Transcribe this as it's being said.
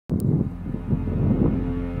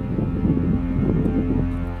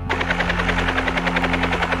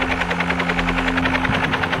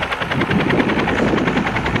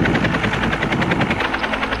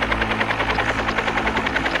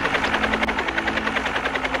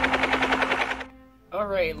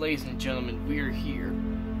Alright, ladies and gentlemen, we are here.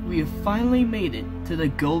 We have finally made it to the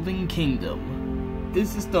Golden Kingdom.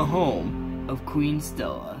 This is the home of Queen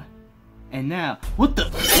Stella. And now, what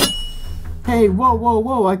the— Hey,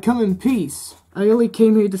 whoa, I come in peace. I only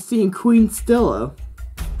came here to see Queen Stella.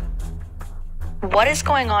 What is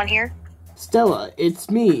going on here? Stella,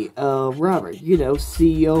 it's me, Robert, you know,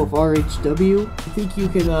 CEO of RHW. I think you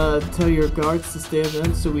can, tell your guards to stand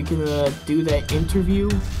up so we can, do that interview.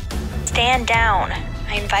 Stand down.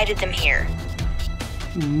 I invited them here.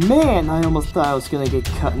 Man, I almost thought I was gonna get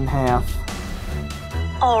cut in half.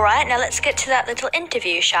 Alright, now let's get to that little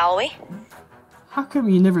interview, shall we? How come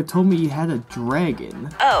you never told me you had a dragon?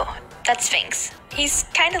 Oh, that's Sphinx. He's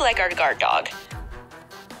kinda like our guard dog.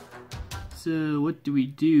 So, what do we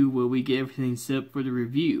do while we get everything set up for the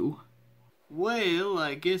review? Well,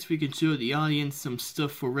 I guess we could show the audience some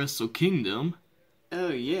stuff for Wrestle Kingdom. Oh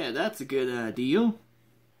yeah, that's a good idea.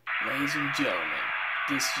 Ladies and gentlemen,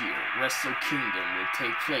 this year, Wrestle Kingdom will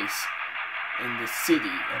take place in the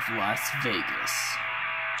city of Las Vegas.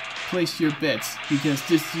 Place your bets, because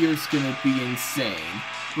this year's gonna be insane.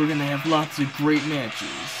 We're gonna have lots of great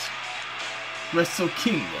matches. Wrestle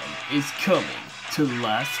Kingdom is coming to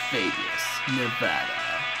Las Vegas, Nevada.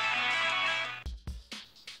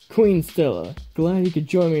 Queen Stella, glad you could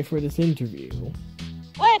join me for this interview.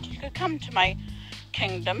 Glad you could come to my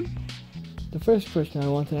kingdom. The first question I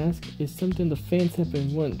want to ask is something the fans have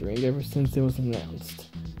been wondering ever since it was announced.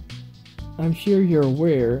 I'm sure you're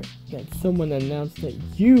aware that someone announced that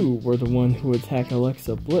you were the one who attacked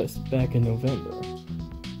Alexa Bliss back in November.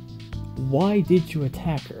 Why did you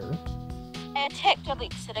attack her? I attacked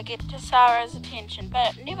Alexa to get Sarah's attention,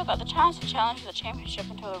 but never got the chance to challenge for the championship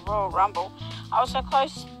until the Royal Rumble. I was so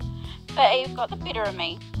close, but Eve got the better of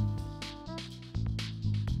me.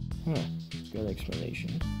 Huh, good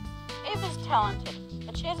explanation. Eve is talented,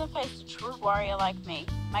 but she hasn't faced a true warrior like me.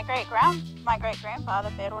 My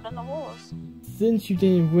great-grandfather battled in the wars. Since you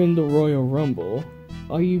didn't win the Royal Rumble,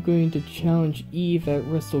 are you going to challenge Eve at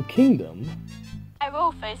Wrestle Kingdom? I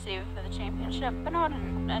will face Eve for the championship, but not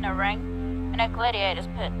in a ring, in a gladiator's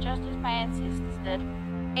pit, just as my ancestors did.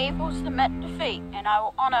 Eve will submit defeat, and I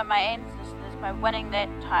will honor my ancestors by winning that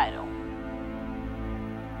title.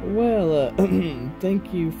 Well,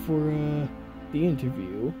 thank you for, the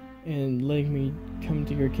interview and letting me come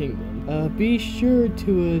to your kingdom. Be sure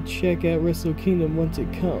to, check out Wrestle Kingdom once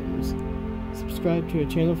it comes. Subscribe to our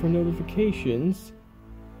channel for notifications.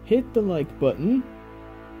 Hit the like button.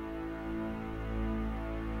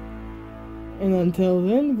 And until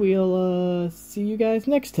then, we'll, see you guys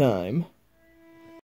next time.